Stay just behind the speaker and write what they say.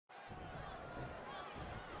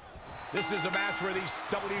This is a match where these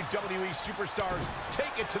WWE superstars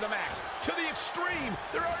take it to the max, to the extreme.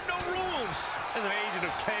 There are no rules. As an agent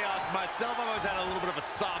of chaos myself, I've always had a little bit of a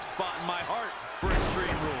soft spot in my heart for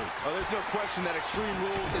extreme rules. Oh, there's no question that extreme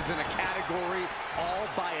rules is in a category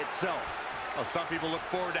all by itself. Oh, some people look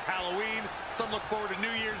forward to Halloween, some look forward to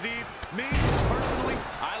New Year's Eve. Me, personally,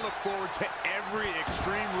 I look forward to every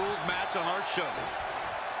Extreme Rules match on our shows.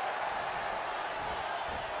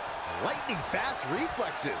 Lightning fast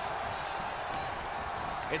reflexes.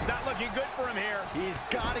 It's not looking good for him here. He's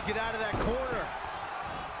got to get out of that corner.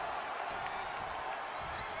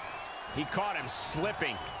 He caught him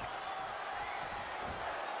slipping.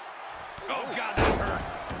 Oh, God, that hurt.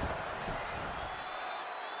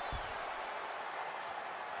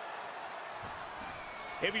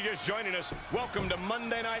 If you're just joining us, welcome to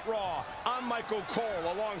Monday Night Raw. I'm Michael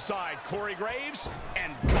Cole alongside Corey Graves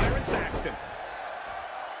and Byron Saxton.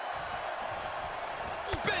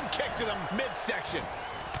 Spin kick to the midsection.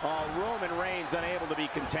 Oh, Roman Reigns unable to be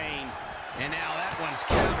contained. And now that one's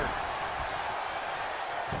countered.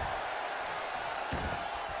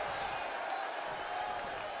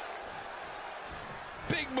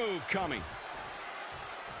 Big move coming.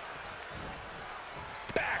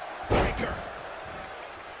 Backbreaker.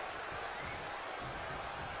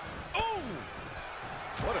 Oh!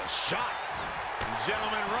 What a shot.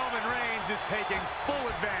 Gentlemen, Roman Reigns is taking full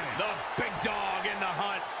advantage. The big dog in the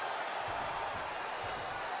hunt.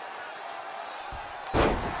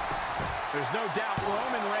 There's no doubt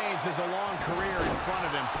Roman Reigns has a long career in front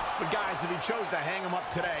of him. But guys, if he chose to hang him up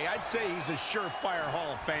today, I'd say he's a surefire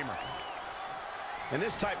Hall of Famer. In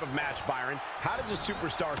this type of match, Byron, how does a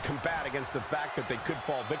superstar combat against the fact that they could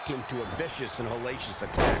fall victim to a vicious and hellacious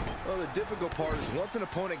attack? Well, the difficult part is once an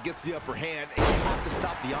opponent gets the upper hand, and you have to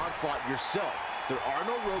stop the onslaught yourself. There are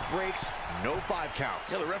no rope breaks, no 5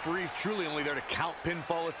 counts. Yeah, the referee's truly only there to count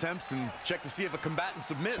pinfall attempts and check to see if a combatant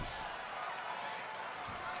submits.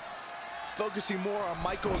 Focusing more on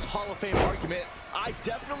Michael's Hall of Fame argument, I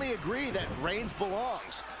definitely agree that Reigns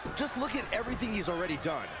belongs. Just look at everything he's already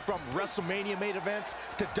done, from WrestleMania main events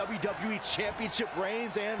to WWE Championship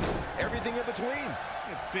reigns and everything in between.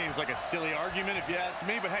 It seems like a silly argument if you ask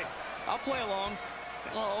me, but hey, I'll play along.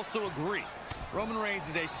 I'll also agree. Roman Reigns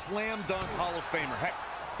is a slam dunk Hall of Famer. Heck,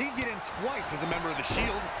 he can get in twice as a member of the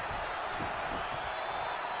Shield.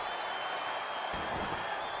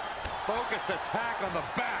 Focused attack on the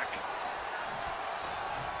back.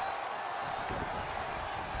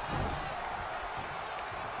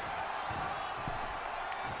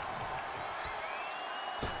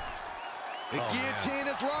 The guillotine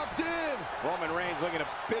is locked in. Roman Reigns looking a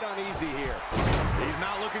bit uneasy here. He's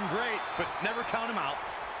not looking great, but never count him out.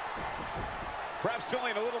 Perhaps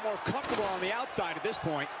feeling a little more comfortable on the outside at this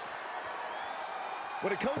point.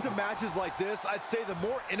 When it comes to matches like this, I'd say the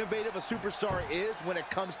more innovative a superstar is when it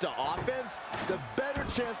comes to offense, the better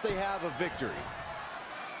chance they have of victory.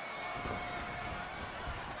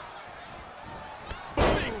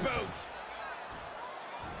 Big boot.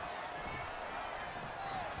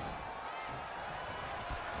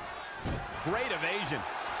 Great evasion.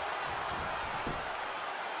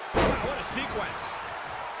 Wow, what a sequence.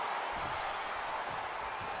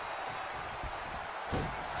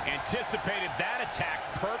 Anticipated that attack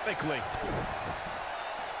perfectly.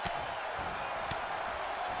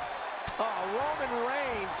 Oh, Roman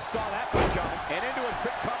Reigns saw that one coming. And into a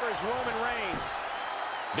quick cover is Roman Reigns.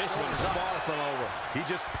 This one's far from over. He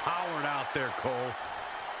just powered out there, Cole.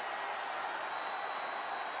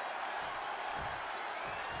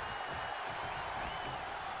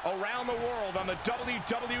 Around the world on the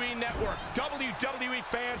WWE Network, WWE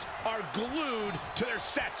fans are glued to their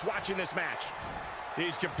sets watching this match.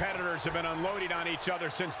 These competitors have been unloading on each other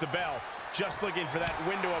since the bell, just looking for that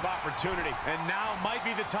window of opportunity. And now might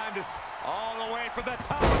be the time to all the way for the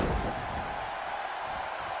top.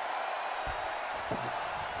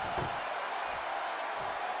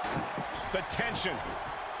 The tension,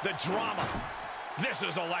 the drama. This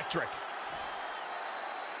is electric.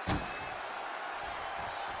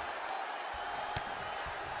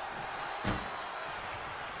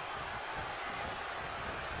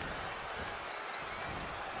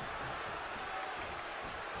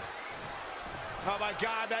 Oh, my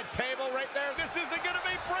God, that table right there. This isn't going to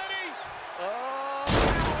be pretty. Oh!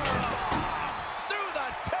 Through the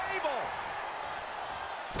table.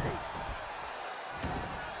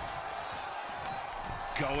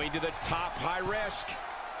 Going to the top, high risk.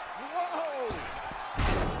 Whoa!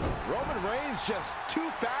 Roman Reigns just too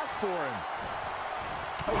fast for him.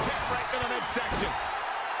 Oh, kick right to the midsection.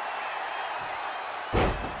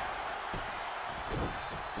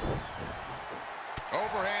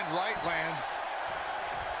 Overhand right lands.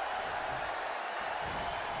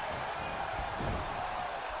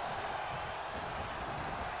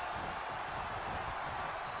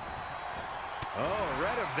 Oh,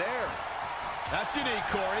 read him there. That's unique,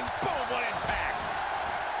 Corey. Boom, what impact.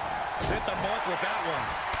 Hit the mark with that one.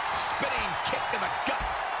 Spinning kick to the gut.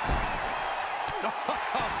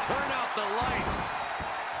 Turn out the lights.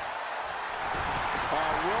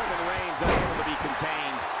 Roman Reigns unable to be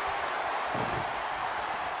contained.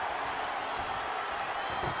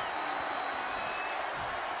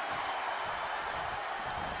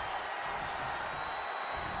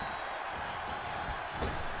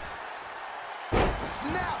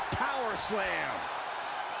 Snap power slam.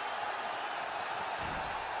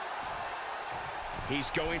 He's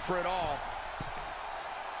going for it all.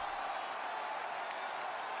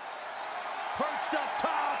 Perched up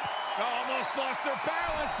top. Almost lost their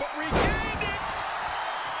balance, but regained it.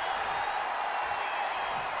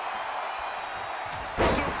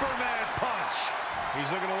 Superman punch. He's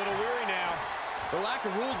looking a little weary now. The lack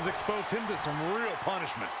of rules has exposed him to some real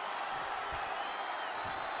punishment.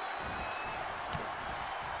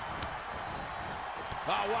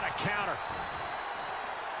 Oh, what a counter.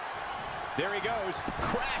 There he goes,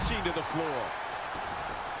 crashing to the floor.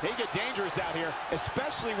 They get dangerous out here,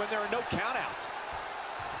 especially when there are no countouts.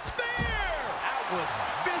 There! That was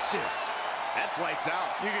vicious. That's lights out.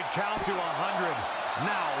 You can count to 100.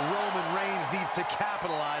 Now Roman Reigns needs to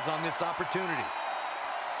capitalize on this opportunity.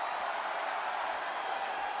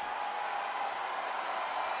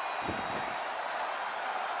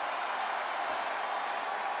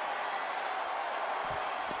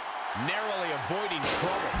 Narrowly avoiding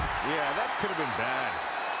trouble. Yeah, that could have been bad.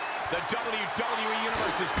 The WWE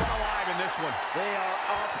Universe is come alive in this one. They are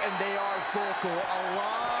up and they are vocal. A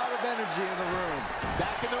lot of energy in the room.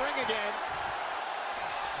 Back in the ring again.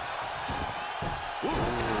 Ooh,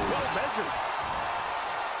 well measured.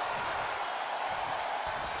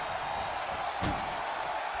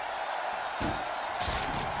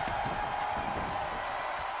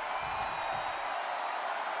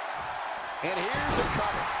 And here's a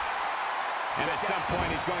cover. And at some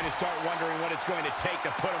point, he's going to start wondering what it's going to take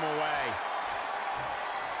to put him away.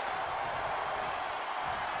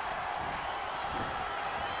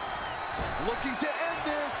 Looking to end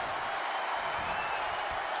this.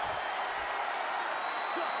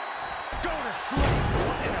 Go to sleep.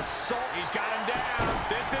 What an assault. He's got him down.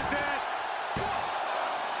 This is it.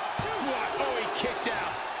 What? Oh, he kicked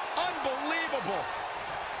out. Unbelievable.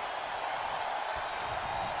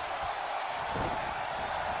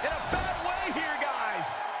 In a bad way here, guys.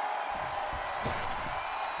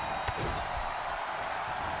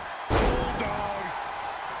 Bulldog.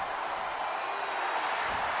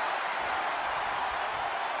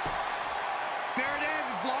 There it is.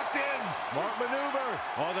 It's locked in. Smart maneuver.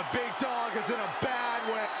 Oh, the big dog is in a bad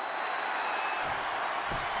way.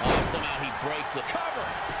 Oh, somehow he breaks it. Cover.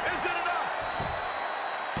 Is it enough?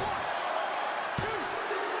 1,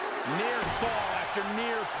 2. Near fall after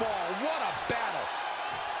near fall. What a battle.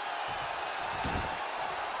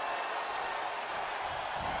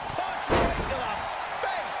 Punch right to the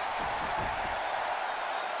face.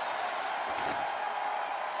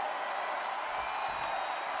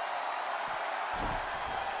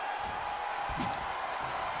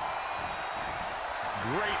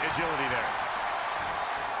 Great agility there.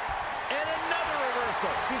 And another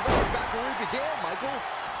reversal. Seems like we're back where we began, Michael.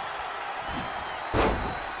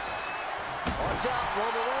 Watch out,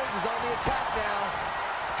 Roman Reigns is on the attack now.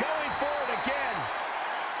 Going for it again.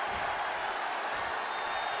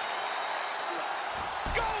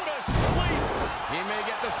 Go to sleep. He may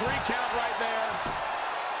get the 3 count right there.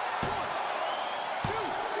 1, 2,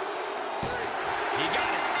 3. He got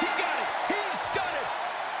it. He got it. He's done it.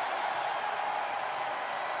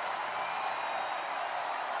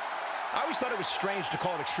 I always thought it was strange to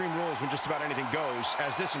call it Extreme Rules when just about anything goes,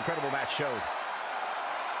 as this incredible match showed.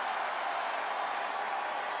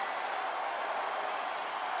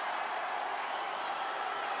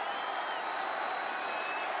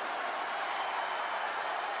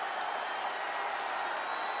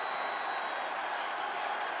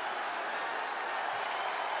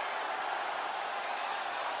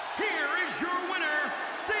 Here is your winner,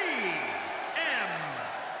 CM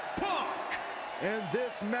Punk. And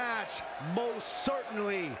this match most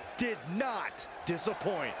certainly did not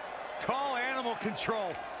disappoint. Call animal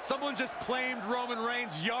control. Someone just claimed Roman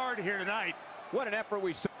Reigns' yard here tonight. What an effort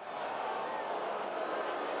we saw.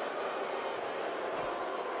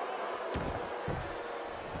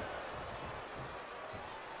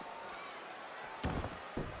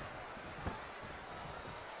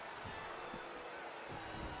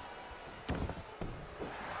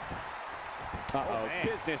 Uh-oh,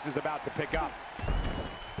 business is about to pick up.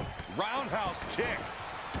 Roundhouse kick.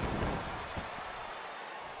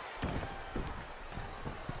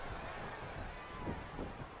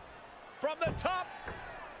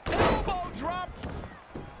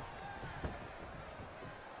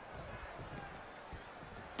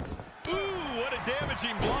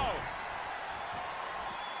 damaging blow.